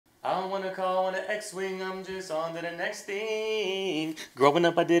don't wanna call on an X-Wing, I'm just on to the next thing. Growing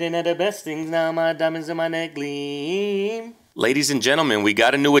up, I didn't have the best things, now my diamonds in my neck gleam. Ladies and gentlemen, we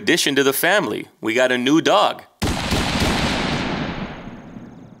got a new addition to the family. We got a new dog.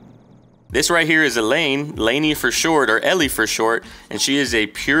 This right here is Elaine, Lainey for short, or Ellie for short, and she is a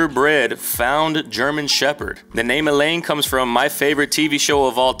purebred found German Shepherd. The name Elaine comes from my favorite TV show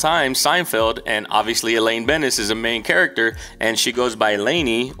of all time, Seinfeld, and obviously Elaine Bennis is a main character, and she goes by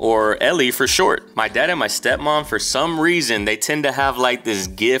Lainey, or Ellie for short. My dad and my stepmom, for some reason, they tend to have like this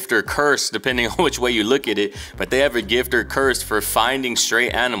gift or curse, depending on which way you look at it, but they have a gift or curse for finding stray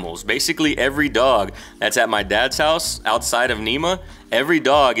animals. Basically, every dog that's at my dad's house, outside of Nima, every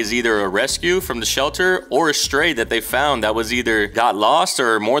dog is either a rescue from the shelter or a stray that they found that was either got lost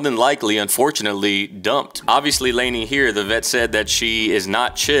or more than likely, unfortunately, dumped. Obviously, Lainey here, the vet said that she is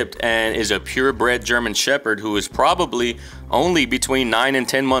not chipped and is a purebred German Shepherd who is probably only between 9 and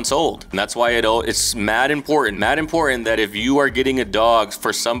 10 months old. And that's why it's mad important that if you are getting a dog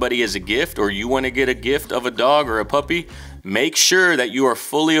for somebody as a gift, or you want to get a gift of a dog or a puppy, make sure that you are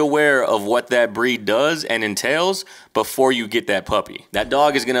fully aware of what that breed does and entails before you get that puppy. That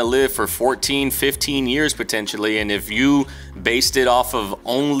dog is gonna live for 14, 15 years potentially, and if you based it off of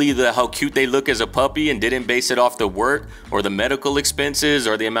only how cute they look as a puppy and didn't base it off the work or the medical expenses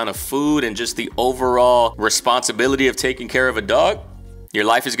or the amount of food and just the overall responsibility of taking care of a dog, your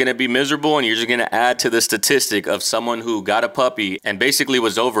life is gonna be miserable, and you're just gonna add to the statistic of someone who got a puppy and basically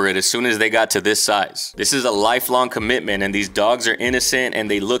was over it as soon as they got to this size. This is a lifelong commitment, and these dogs are innocent and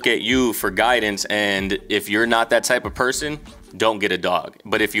they look at you for guidance, and if you're not that type of person, don't get a dog.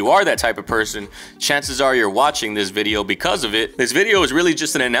 But if you are that type of person, chances are you're watching this video because of it. This video is really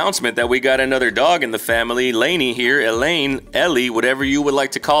just an announcement that we got another dog in the family, Lainey here, Elaine, Ellie, whatever you would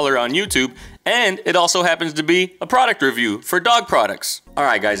like to call her on YouTube. And it also happens to be a product review for dog products. All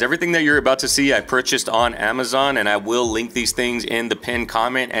right, guys, everything that you're about to see, I purchased on Amazon, and I will link these things in the pinned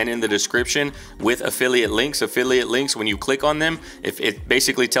comment and in the description with affiliate links. Affiliate links, when you click on them, if it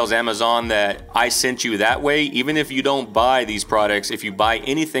basically tells Amazon that I sent you that way, even if you don't buy these products, if you buy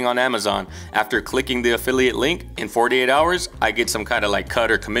anything on Amazon, after clicking the affiliate link in 48 hours, I get some kind of like cut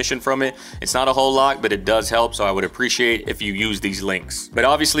or commission from it. It's not a whole lot, but it does help, so I would appreciate if you use these links. But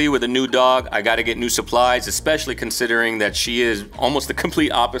obviously, with a new dog, I got to get new supplies, especially considering that she is almost the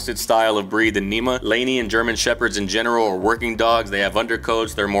complete opposite style of breed than Nima. Lainey and German Shepherds in general are working dogs. They have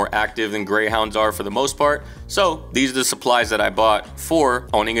undercoats. They're more active than greyhounds are for the most part. So these are the supplies that I bought for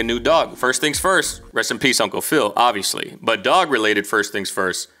owning a new dog. First things first, rest in peace Uncle Phil, obviously. But dog related first things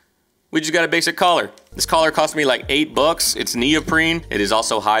first. We just got a basic collar. This collar cost me like $8. It's neoprene. It is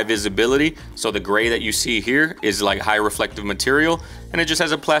also high visibility. So the gray that you see here is like high reflective material. And it just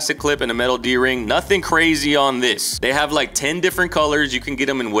has a plastic clip and a metal D-ring. Nothing crazy on this. They have like 10 different colors. You can get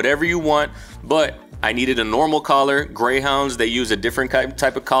them in whatever you want, but I needed a normal collar. Greyhounds, they use a different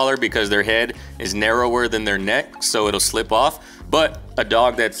type of collar because their head is narrower than their neck, so it'll slip off. But a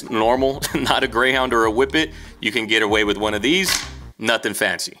dog that's normal, not a greyhound or a whippet, you can get away with one of these. Nothing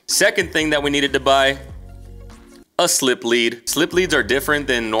fancy. Second thing that we needed to buy, a slip lead. Slip leads are different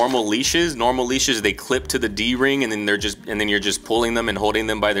than normal leashes. Normal leashes, they clip to the D-ring and then you're just pulling them and holding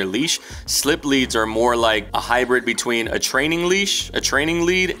them by their leash. Slip leads are more like a hybrid between a training leash, a training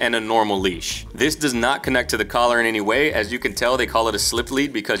lead, and a normal leash. This does not connect to the collar in any way. As you can tell, they call it a slip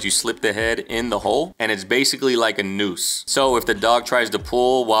lead because you slip the head in the hole, and it's basically like a noose. So if the dog tries to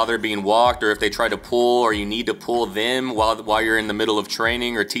pull while they're being walked, or if they try to pull or you need to pull them while you're in the middle of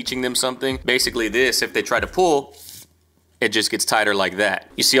training or teaching them something, basically this, if they try to pull, it just gets tighter like that.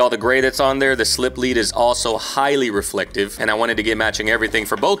 You see all the gray that's on there? The slip lead is also highly reflective, and I wanted to get matching everything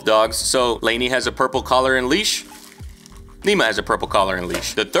for both dogs. So Lainey has a purple collar and leash. Nima has a purple collar and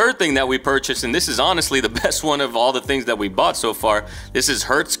leash. The third thing that we purchased, and this is honestly the best one of all the things that we bought so far, this is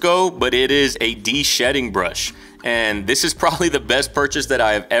Hertzco, but it is a de-shedding brush. And this is probably the best purchase that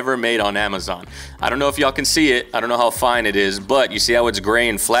I have ever made on Amazon. I don't know if y'all can see it. I don't know how fine it is, but you see how it's gray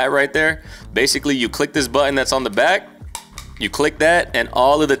and flat right there? Basically, you click this button that's on the back, you click that, and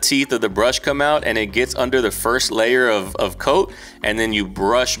all of the teeth of the brush come out, and it gets under the first layer of coat, and then you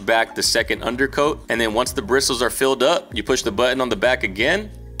brush back the second undercoat. And then once the bristles are filled up, you push the button on the back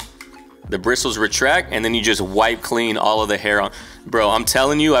again, the bristles retract, and then you just wipe clean all of the hair on. Bro, I'm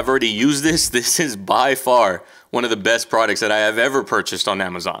telling you, I've already used this. This is by far one of the best products that I have ever purchased on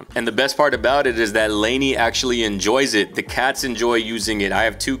Amazon. And the best part about it is that Lainey actually enjoys it. The cats enjoy using it. I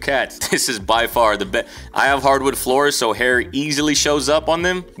have 2 cats. This is by far the best. I have hardwood floors, so hair easily shows up on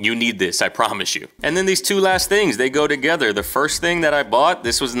them. You need this, I promise you. And then these 2 last things, they go together. The first thing that I bought,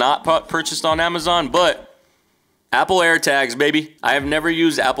 this was not purchased on Amazon, but Apple AirTags, baby. I have never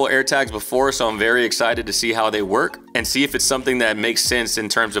used Apple AirTags before, so I'm very excited to see how they work and see if it's something that makes sense in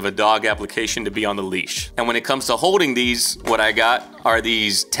terms of a dog application to be on the leash. And when it comes to holding these, what I got are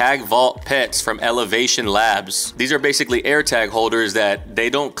these Tag Vault Pets from Elevation Labs. These are basically AirTag holders that they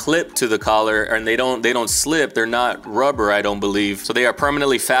don't clip to the collar and they don't slip. They're not rubber, I don't believe. So they are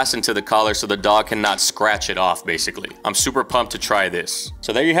permanently fastened to the collar so the dog cannot scratch it off, basically. I'm super pumped to try this.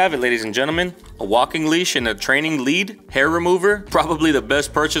 So there you have it, ladies and gentlemen. A walking leash and a training lead hair remover. Probably the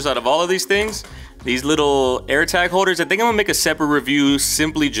best purchase out of all of these things. These little AirTag holders, I think I'm gonna make a separate review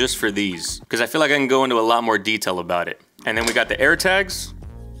simply just for these because I feel like I can go into a lot more detail about it. And then we got the AirTags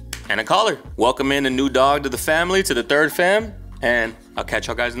and a collar. Welcome in a new dog to the family, to the third fam, and I'll catch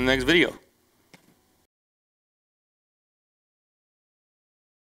y'all guys in the next video.